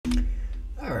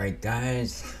Alright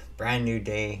guys, brand new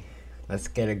day. Let's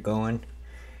get it going.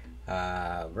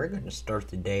 We're going to start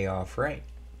the day off right.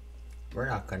 We're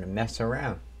not going to mess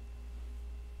around.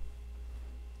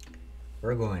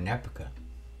 We're going Epica.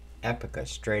 Epica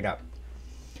straight up.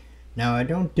 Now I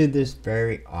don't do this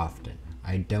very often.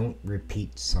 I don't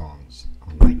repeat songs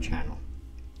on my channel.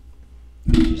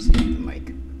 Just hit the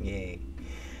mic. Yay.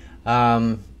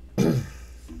 I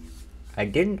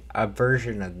did a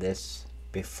version of this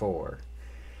before.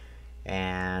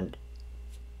 And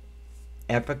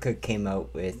Epica came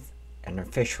out with an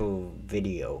official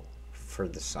video for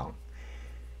the song.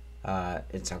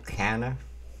 It's Arcana.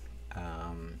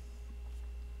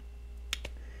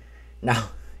 Now,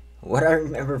 what I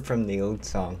remember from the old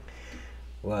song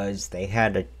was they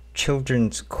had a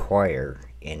children's choir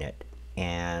in it,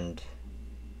 and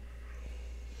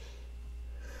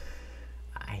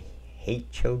I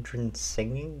hate children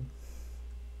singing.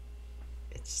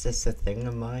 It's just a thing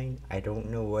of mine. I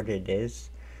don't know what it is.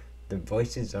 The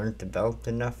voices aren't developed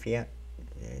enough yet.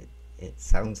 It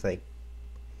sounds like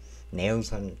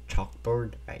nails on a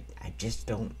chalkboard. I just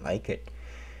don't like it.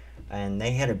 And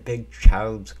they had a big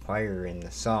child's choir in the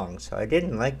song, so I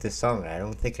didn't like the song. I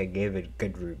don't think I gave it a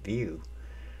good review.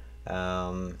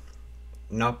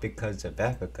 Not because of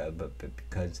Epica, but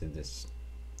because of this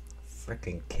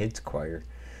freaking kids choir.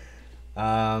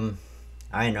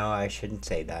 I know I shouldn't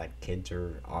say that. Kids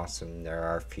are awesome. They're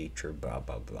our future, blah,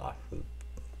 blah, blah. Who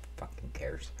fucking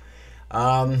cares?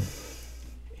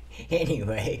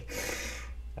 Anyway,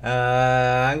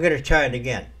 I'm going to try it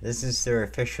again. This is their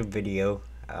official video.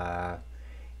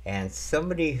 And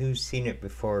somebody who's seen it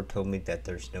before told me that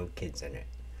there's no kids in it.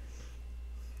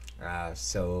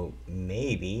 So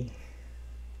maybe,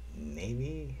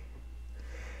 we're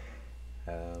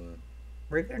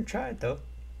going to try it though.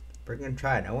 We're going to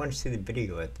try it. I want to see the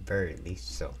video at the very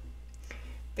least, so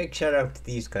big shout out to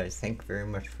these guys. Thank you very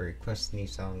much for requesting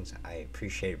these songs. I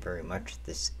appreciate it very much.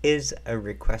 This is a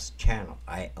request channel.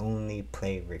 I only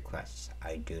play requests.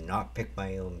 I do not pick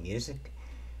my own music.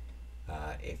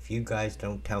 If you guys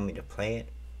don't tell me to play it,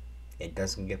 it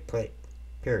doesn't get played,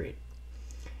 period.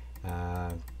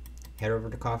 Head over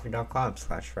to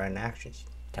coffee.com/REn-ACTIONS.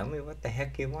 Tell me what the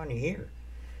heck you want to hear.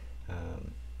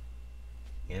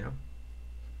 You know,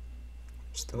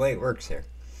 it's the way it works here.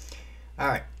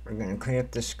 Alright, we're going to clean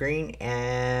up the screen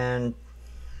and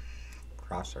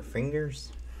cross our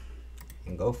fingers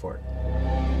and go for it.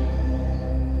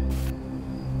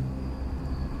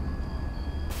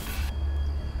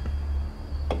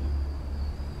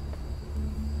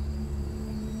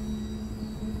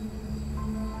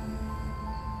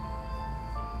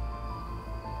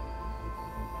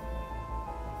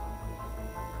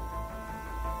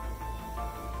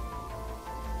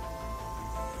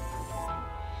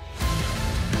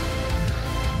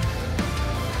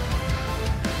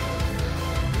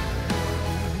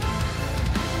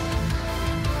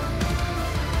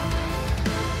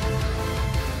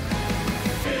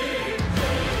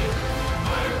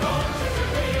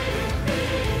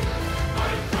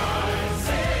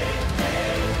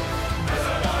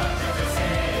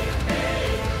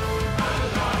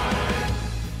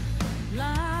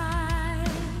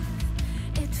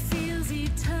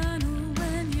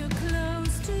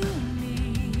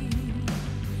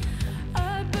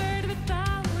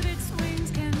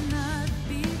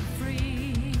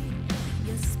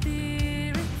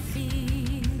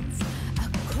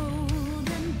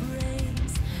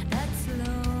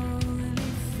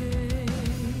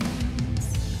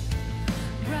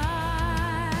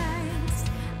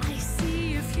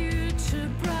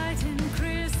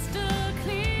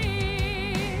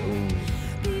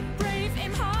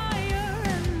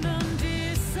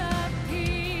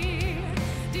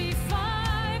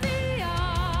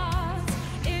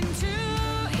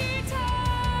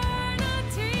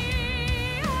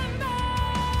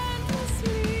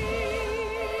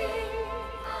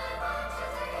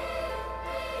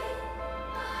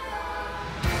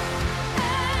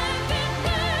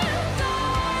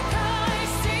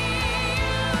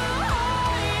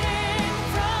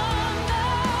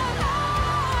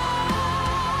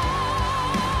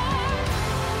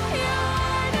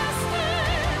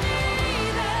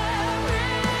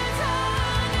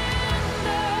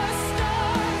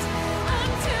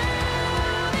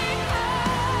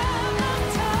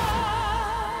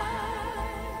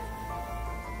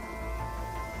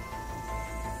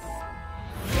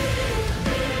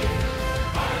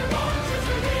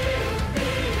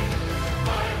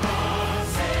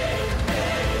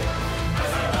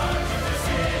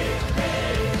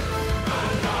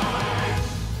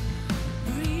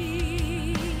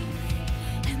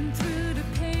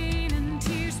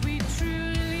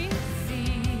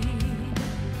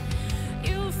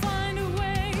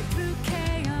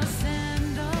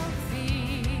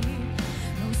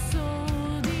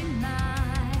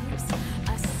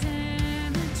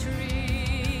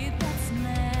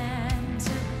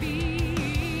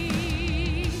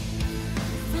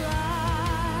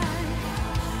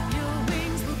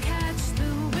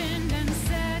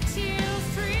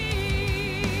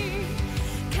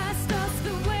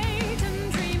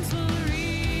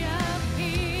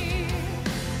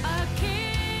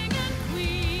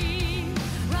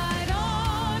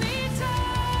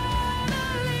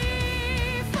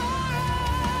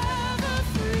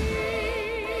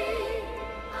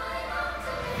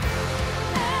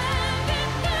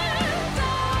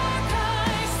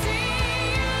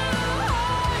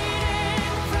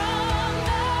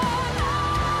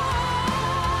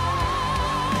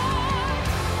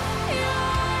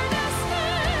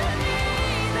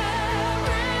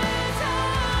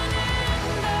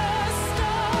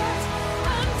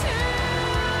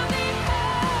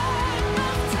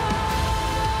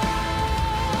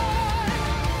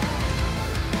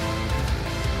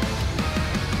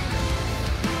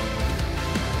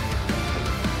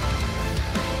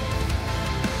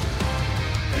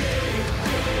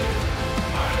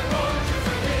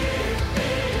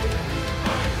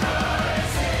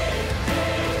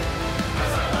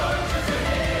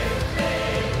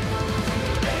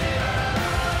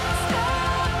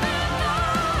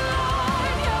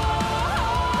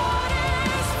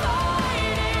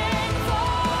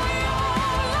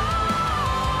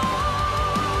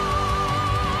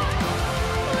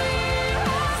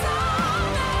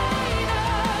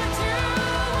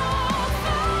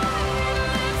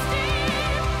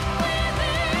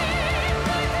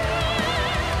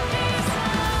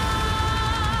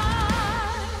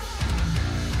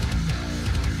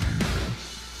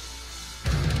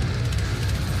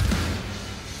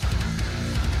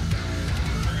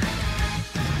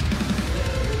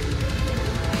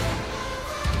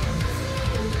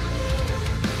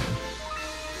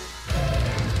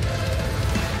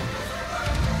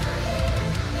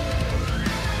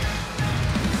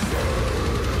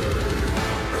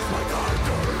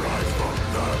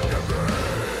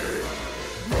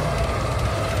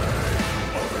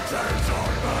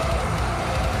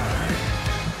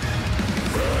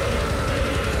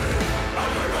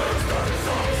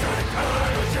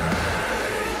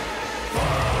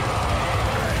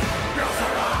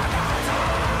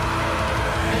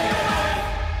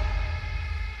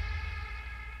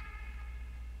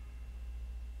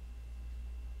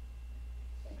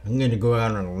 I'm gonna go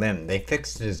out on a limb. They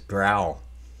fixed his growl.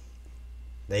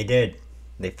 They did.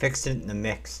 They fixed it in the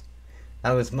mix.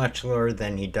 That was much lower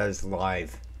than he does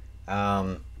live.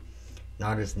 Not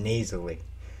as nasally.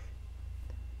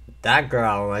 That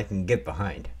growl I can get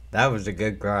behind. That was a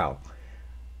good growl.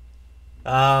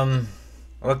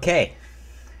 Okay.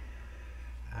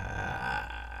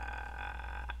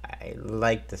 I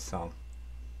like the song.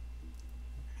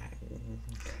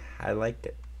 I liked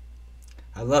it.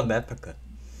 I love Epica.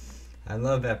 I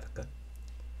love Epica.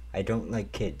 I don't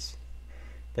like kids.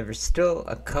 There were still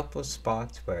a couple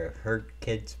spots where I heard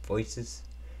kids' voices,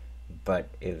 but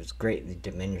it was greatly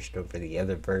diminished over the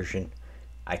other version.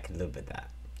 I could live with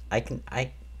that.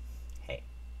 Hey,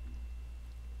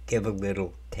 give a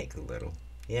little, take a little,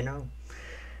 you know?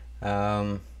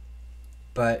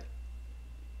 But,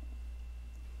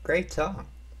 great song.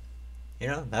 You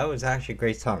know, that was actually a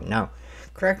great song. Now,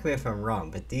 correct me if I'm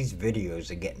wrong, but these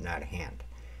videos are getting out of hand.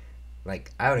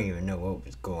 Like, I don't even know what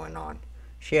was going on.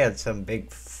 She had some big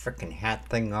freaking hat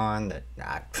thing on that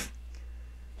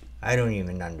I don't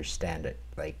even understand it.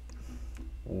 Like,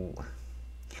 ooh.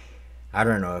 I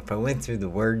don't know. If I went through the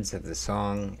words of the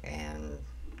song and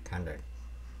kind of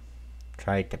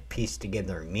tried to piece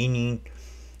together a meaning,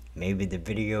 maybe the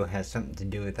video has something to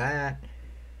do with that.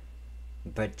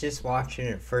 But just watching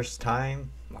it first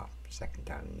time, well, second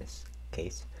time in this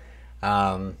case,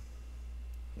 yeah,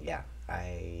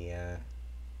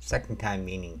 second time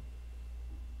meaning,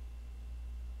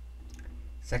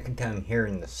 second time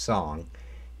hearing the song,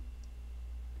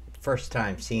 first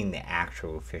time seeing the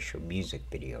actual official music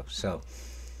video. So,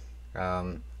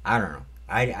 I don't know.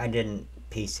 I didn't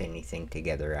piece anything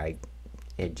together.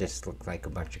 It just looked like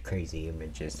a bunch of crazy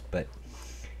images, but,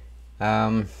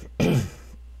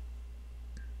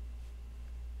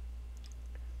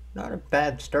 not a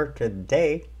bad start to the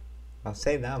day. I'll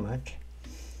say that much.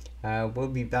 We'll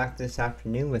be back this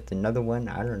afternoon with another one.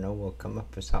 I don't know. We'll come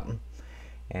up with something.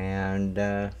 And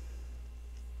I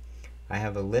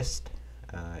have a list.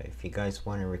 If you guys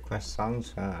want to request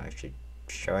songs, I should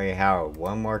show you how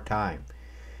one more time.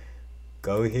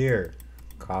 Go here.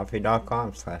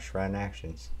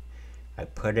 Coffee.com/REn-ACTIONS. I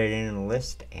put it in a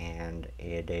list and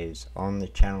it is on the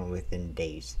channel within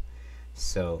days.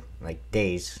 So, like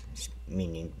days,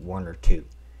 meaning 1 or 2.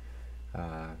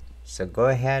 So go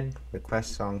ahead,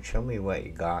 request song, show me what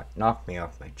you got, knock me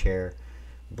off my chair,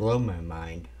 blow my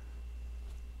mind.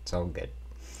 It's all good.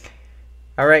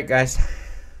 Alright guys,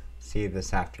 see you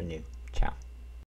this afternoon. Ciao.